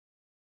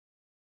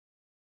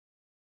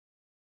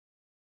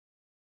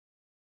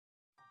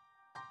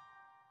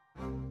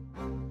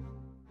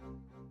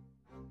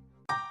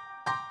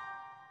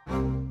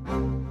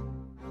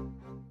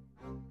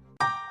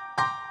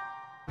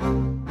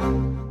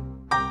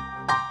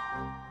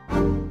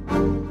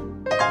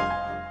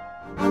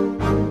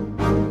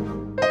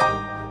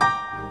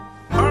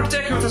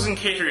arcDéco doesn't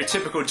cater to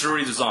typical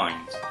jewelry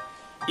designs.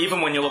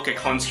 Even when you look at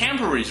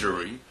contemporary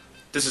jewelry,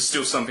 this is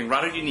still something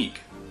rather unique.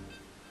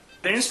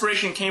 The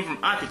inspiration came from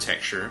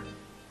architecture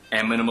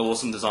and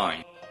minimalism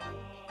design.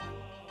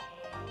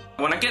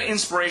 When I get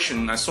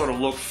inspiration, I sort of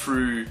look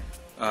through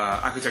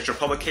architecture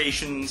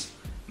publications,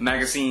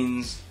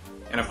 magazines,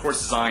 and of course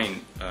design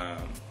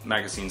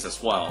magazines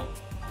as well.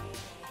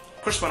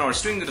 Of course, when I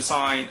was doing the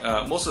design,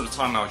 most of the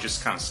time I was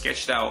just kind of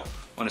sketched out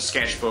on a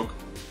sketchbook,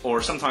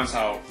 or sometimes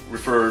I'll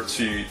refer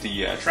to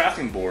the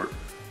drafting board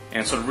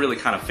and sort of really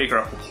kind of figure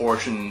out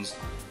proportions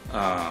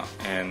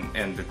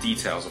and the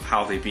details of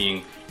how they're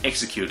being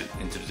executed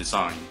into the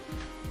design.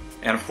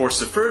 And of course,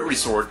 the third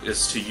resort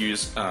is to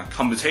use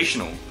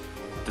computational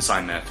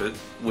design method,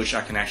 which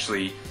I can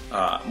actually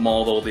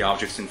model the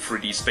objects in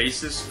 3D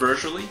spaces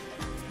virtually,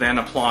 then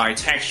apply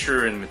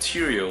texture and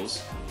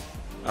materials,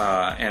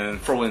 and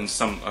throw in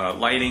some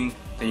lighting.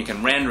 Then you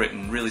can render it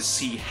and really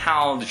see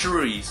how the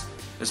jewelry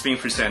is being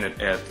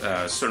presented at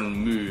a certain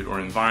mood or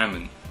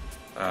environment,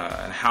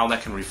 and how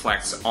that can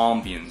reflect the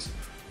ambience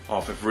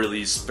of a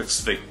really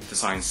specific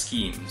design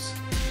schemes.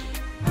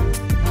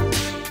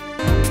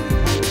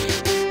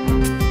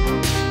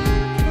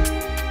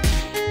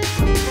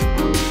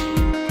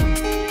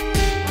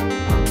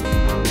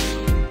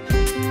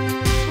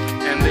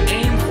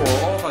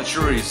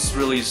 Jewelry is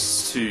really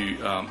to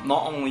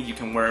not only you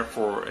can wear it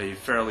for a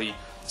fairly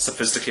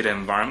sophisticated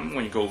environment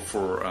when you go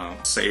for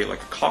say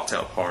like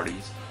cocktail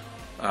parties,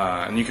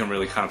 and you can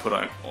really kind of put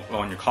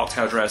on your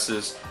cocktail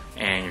dresses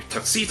and your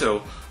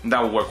tuxedo, and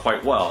that will work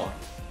quite well.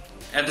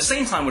 At the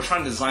same time, we're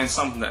trying to design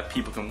something that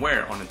people can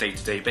wear on a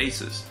day-to-day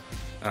basis,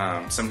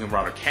 something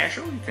rather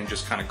casual. You can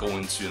just kind of go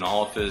into an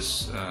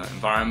office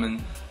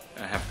environment,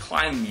 have a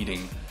client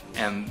meeting,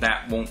 and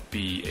that won't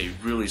be a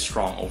really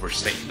strong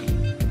overstatement.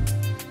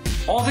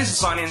 All this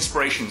design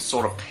inspiration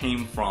sort of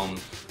came from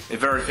a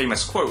very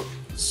famous quote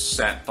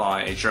said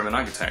by a German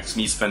architect,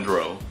 Mies van der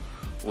Rohe,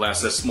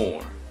 "Less is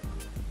more."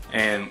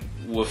 And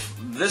with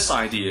this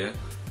idea,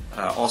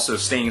 also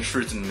staying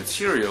true to the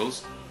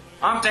materials,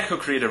 arcDéco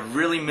created a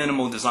really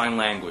minimal design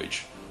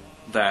language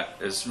that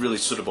is really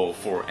suitable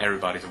for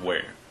everybody to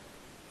wear.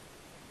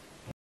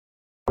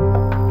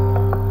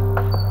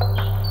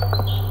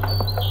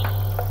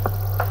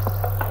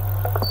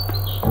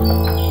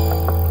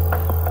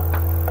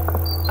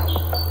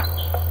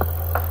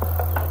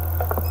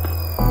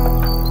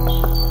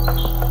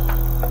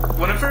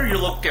 Whenever you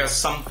look at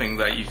something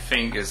that you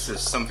think is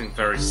something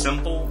very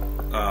simple,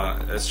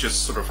 it's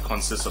just sort of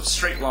consists of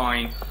straight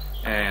line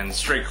and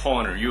straight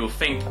corner, you will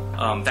think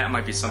that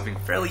might be something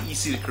fairly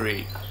easy to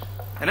create.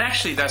 And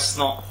actually that's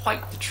not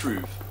quite the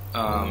truth.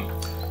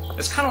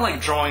 It's kind of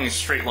like drawing a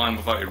straight line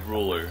without a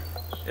ruler.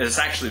 It's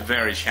actually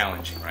very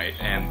challenging, right?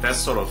 And that's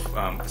sort of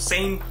the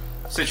same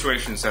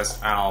situations as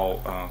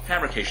our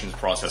fabrications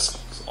process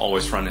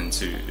always run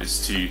into,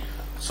 is to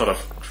sort of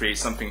create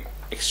something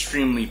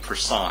extremely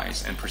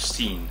precise and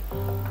pristine,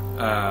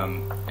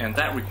 and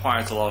that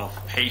requires a lot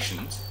of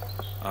patience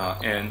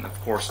and of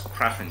course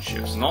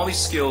craftsmanship. And all these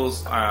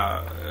skills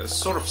are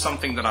sort of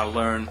something that I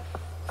learned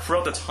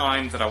throughout the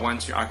time that I went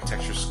to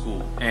architecture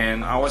school.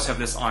 And I always have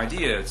this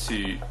idea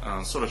to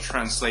sort of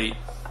translate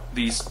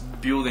these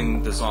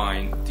building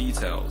design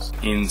details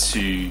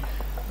into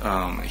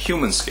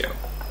human scale,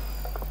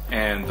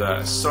 and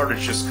started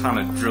just kind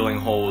of drilling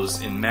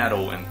holes in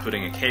metal and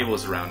putting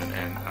cables around it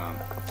and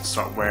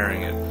start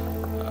wearing it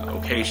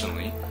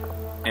occasionally.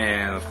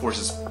 And of course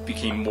it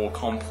became more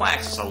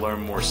complex as I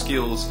learned more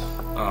skills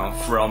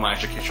throughout my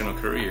educational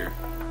career.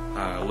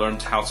 I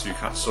learned how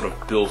to sort of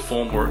build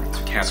formwork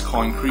to cast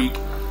concrete,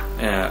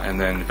 and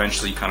then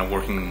eventually kind of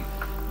working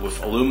with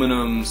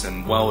aluminums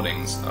and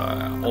weldings.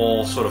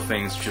 All sort of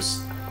things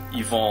just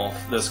evolve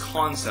this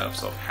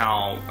concepts of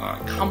how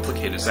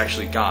complicated it's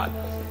actually got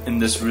in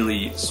this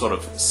really sort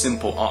of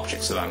simple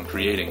objects that I'm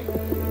creating.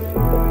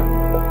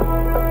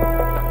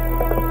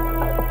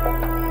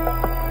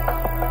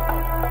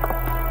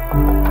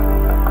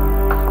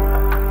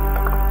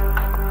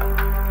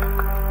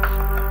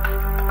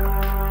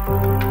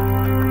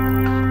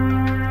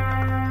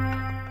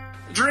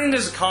 During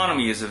this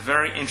economy is a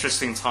very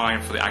interesting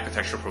time for the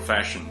architectural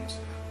professions.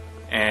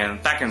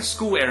 And back in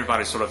school,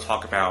 everybody sort of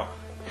talked about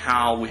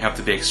how we have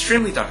to be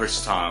extremely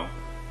versatile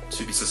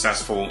to be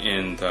successful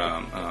in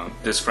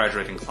this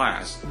graduating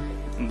class.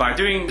 And by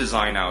doing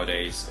design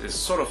nowadays, it's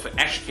sort of an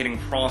educating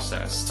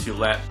process to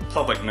let the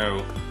public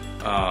know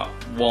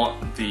what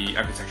the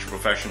architecture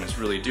profession is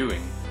really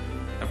doing.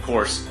 Of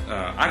course,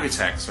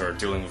 architects are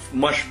dealing with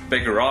much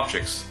bigger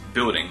objects,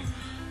 building,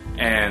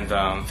 and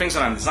things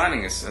that I'm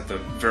designing is at the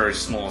very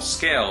small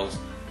scales.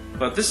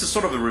 But this is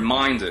sort of a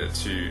reminder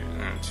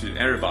to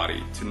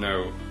everybody to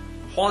know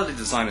quality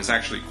design is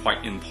actually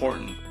quite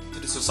important to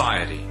the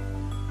society.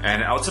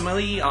 And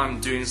ultimately, I'm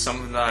doing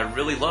something that I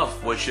really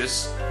love, which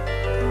is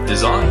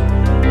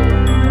design.